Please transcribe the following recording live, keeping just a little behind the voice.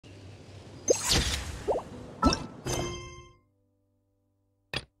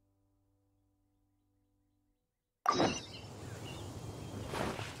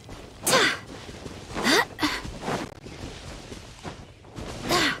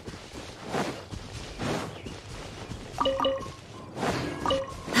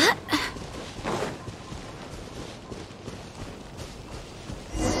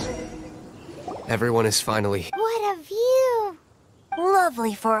Everyone is finally... What a view!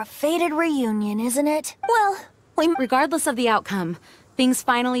 Lovely for a fated reunion, isn't it? Well, regardless of the outcome, things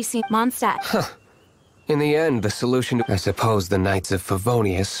finally seem Mondstadt. Huh. In the end, the solution... I suppose the Knights of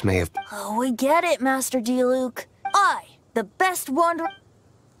Favonius may have... Oh, we get it, Master Diluc. I, the best wanderer...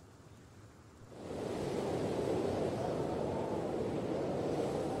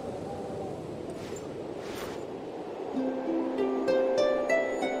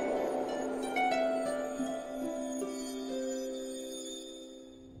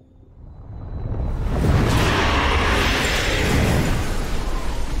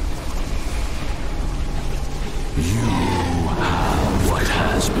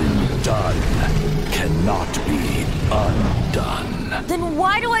 Then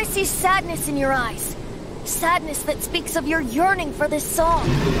why do I see sadness in your eyes? Sadness that speaks of your yearning for this song.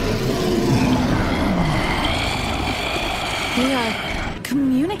 They are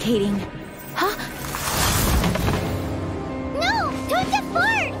communicating. Huh? No! Don't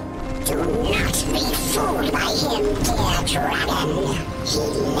depart! Do not be fooled by him, dear dragon. He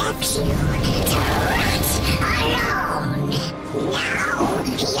left you to rot alone. Now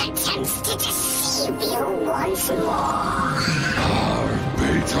he attempts to deceive you once more.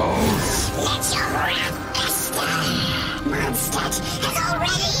 Beetles! Let your wrath fester! Mondstadt has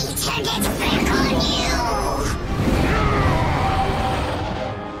already turned its back on you!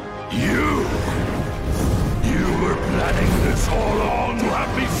 You were planning this all along to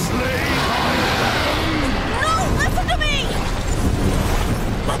have me slain! No! Listen to me!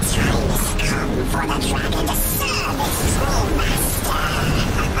 The time has come for the dragon to serve its true master!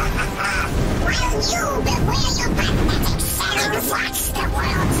 While you beware your pathetic shadows, watch the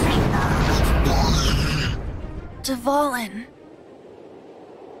world tremble with fear! Dvalin.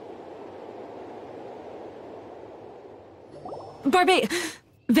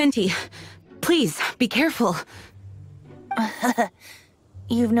 Venti, please, be careful.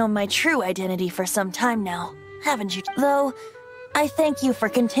 You've known my true identity for some time now, haven't you? Though, I thank you for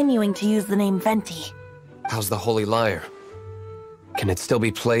continuing to use the name Venti. How's the Holy Lyre? Can it still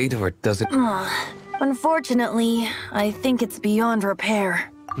be played, or does it... Unfortunately, I think it's beyond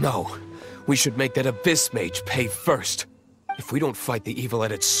repair. No. We should make that Abyss Mage pay first. If we don't fight the evil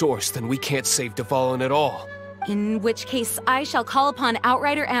at its source, then we can't save Dvalin at all. In which case, I shall call upon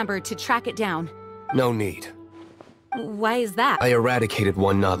Outrider Amber to track it down. No need. Why is that? I eradicated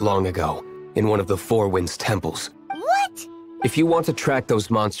one not long ago, in one of the Four Winds temples. What? If you want to track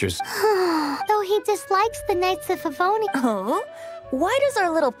those monsters... Though he dislikes the Knights of Favonius. Oh? Why does our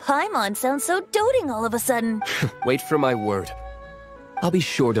little Paimon sound so doting all of a sudden? Wait for my word. I'll be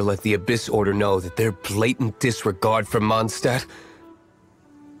sure to let the Abyss Order know that their blatant disregard for Mondstadt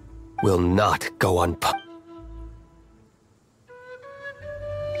will not go unpunished.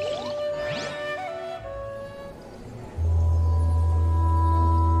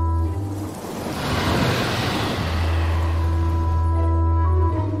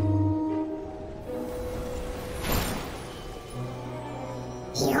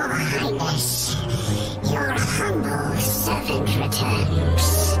 Your Highness, your humble servant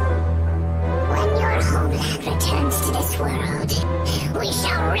returns. When your homeland returns to this world, we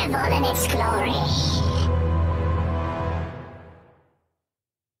shall revel in its glory.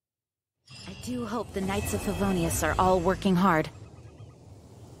 I do hope the Knights of Favonius are all working hard.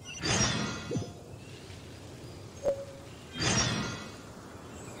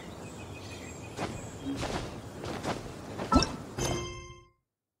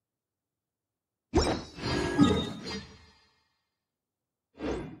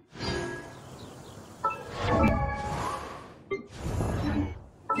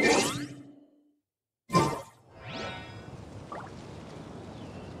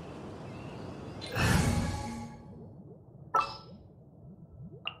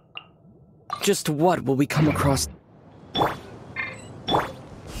 Just what will we come across?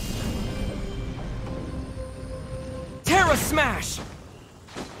 Terra Smash!